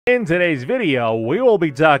In today's video, we will be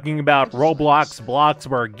talking about Roblox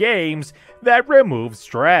BLOXBURG games that remove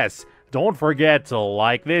stress. Don't forget to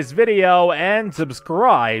like this video and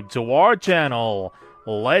subscribe to our channel.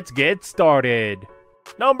 Let's get started.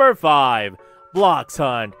 Number 5. Blox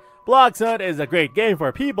Hunt. Blox Hunt is a great game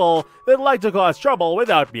for people that like to cause trouble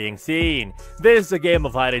without being seen. This is a game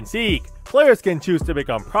of hide and seek. Players can choose to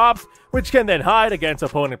become props, which can then hide against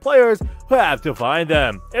opponent players who have to find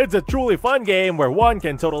them. It's a truly fun game where one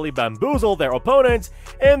can totally bamboozle their opponents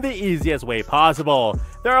in the easiest way possible.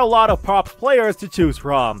 There are a lot of props players to choose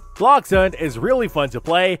from. Blox Hunt is really fun to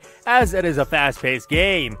play as it is a fast-paced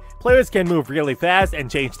game. Players can move really fast and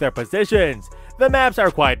change their positions. The maps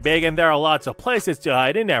are quite big and there are lots of places to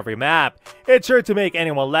hide in every map. It's sure to make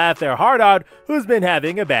anyone laugh their heart out who's been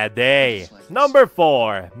having a bad day. Number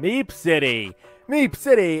 4. Meep City. Meep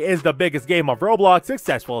City is the biggest game of Roblox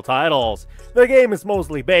successful titles. The game is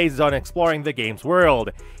mostly based on exploring the game's world.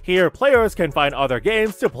 Here, players can find other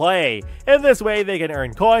games to play. In this way, they can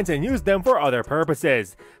earn coins and use them for other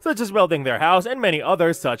purposes, such as building their house and many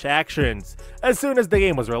other such actions. As soon as the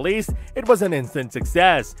game was released, it was an instant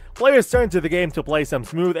success. Players turned to the game to play some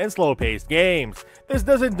smooth and slow-paced games. This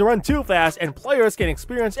doesn't run too fast and players can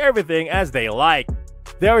experience everything as they like.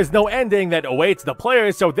 There is no ending that awaits the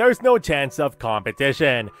players, so there's no chance of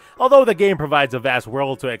competition. Although the game provides a vast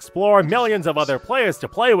world to explore, millions of other players to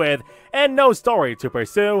play with, and no story to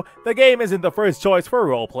pursue, the game isn't the first choice for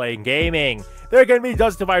role-playing gaming. There can be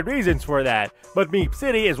justified reasons for that, but Meep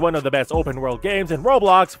City is one of the best open-world games in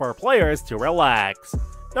Roblox for players to relax.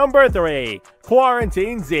 Number 3.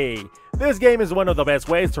 Quarantine Z. This game is one of the best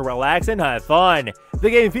ways to relax and have fun. The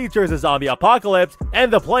game features a zombie apocalypse,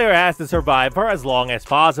 and the player has to survive for as long as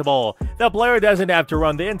possible. The player doesn't have to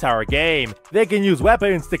run the entire game. They can use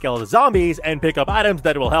weapons to kill the zombies and pick up items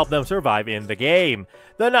that will help them survive in the game.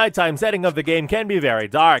 The nighttime setting of the game can be very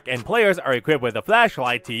dark, and players are equipped with a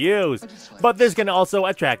flashlight to use. But this can also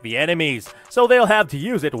attract the enemies, so they'll have to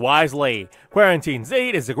use it wisely. Quarantine Z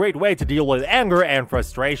is a great way to deal with anger and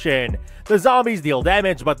frustration. The zombies deal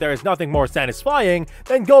damage, but there is nothing more satisfying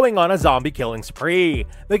than going on a zombie killing spree.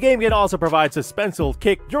 The game can also provide suspenseful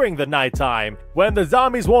kick during the nighttime, when the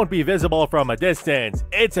zombies won't be visible from a distance.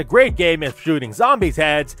 It's a great game if shooting zombies'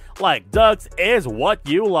 heads, like ducks, is what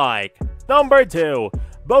you like. Number 2.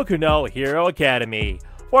 Boku no Hero Academy.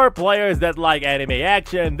 For players that like anime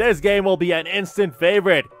action, this game will be an instant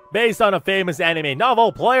favorite. Based on a famous anime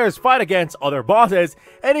novel, players fight against other bosses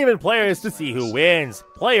and even players to see who wins.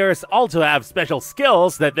 Players also have special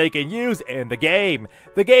skills that they can use in the game.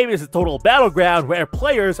 The game is a total battleground where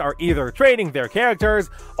players are either training their characters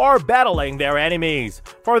or battling their enemies.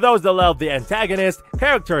 For those that love the antagonist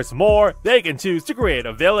characters more, they can choose to create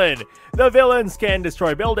a villain. The villains can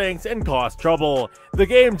destroy buildings and cause trouble. The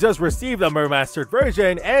game just received a remastered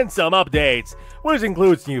version and some updates, which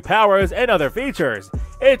includes new powers and other features.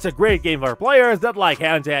 It's a great game for players that like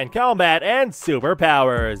hand-to-hand combat and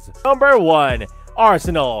superpowers. Number 1.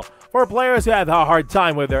 Arsenal. For players who have a hard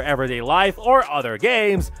time with their everyday life or other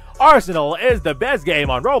games, Arsenal is the best game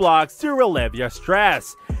on Roblox to relieve your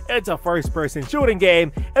stress. It's a first-person shooting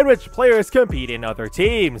game in which players compete in other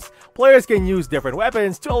teams. Players can use different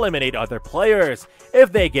weapons to eliminate other players.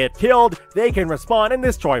 If they get killed, they can respawn and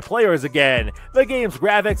destroy players again. The game's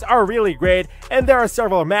graphics are really great, and there are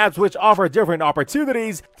several maps which offer different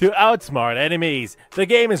opportunities to outsmart enemies. The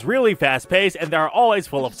game is really fast-paced, and there are always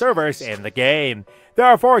full of servers in the game. There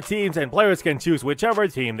are 4 teams, and players can choose whichever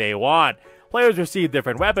team they want. Players receive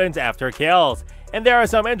different weapons after kills, and there are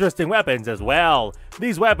some interesting weapons as well.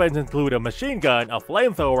 These weapons include a machine gun, a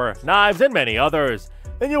flamethrower, knives, and many others.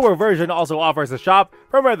 The newer version also offers a shop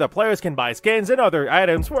from where the players can buy skins and other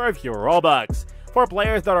items for a few Robux. For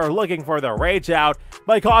players that are looking for the rage out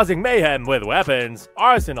by causing mayhem with weapons,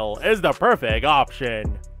 Arsenal is the perfect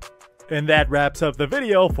option. And that wraps up the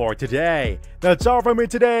video for today. That's all from me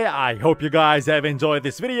today. I hope you guys have enjoyed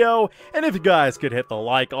this video, and if you guys could hit the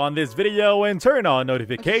like on this video and turn on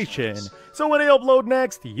notification, so when I upload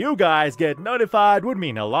next, you guys get notified would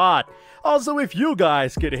mean a lot. Also, if you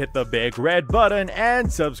guys could hit the big red button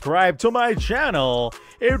and subscribe to my channel,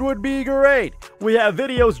 it would be great. We have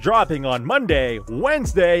videos dropping on Monday,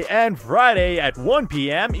 Wednesday, and Friday at 1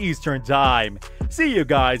 PM Eastern Time. See you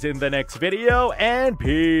guys in the next video, and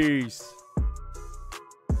peace!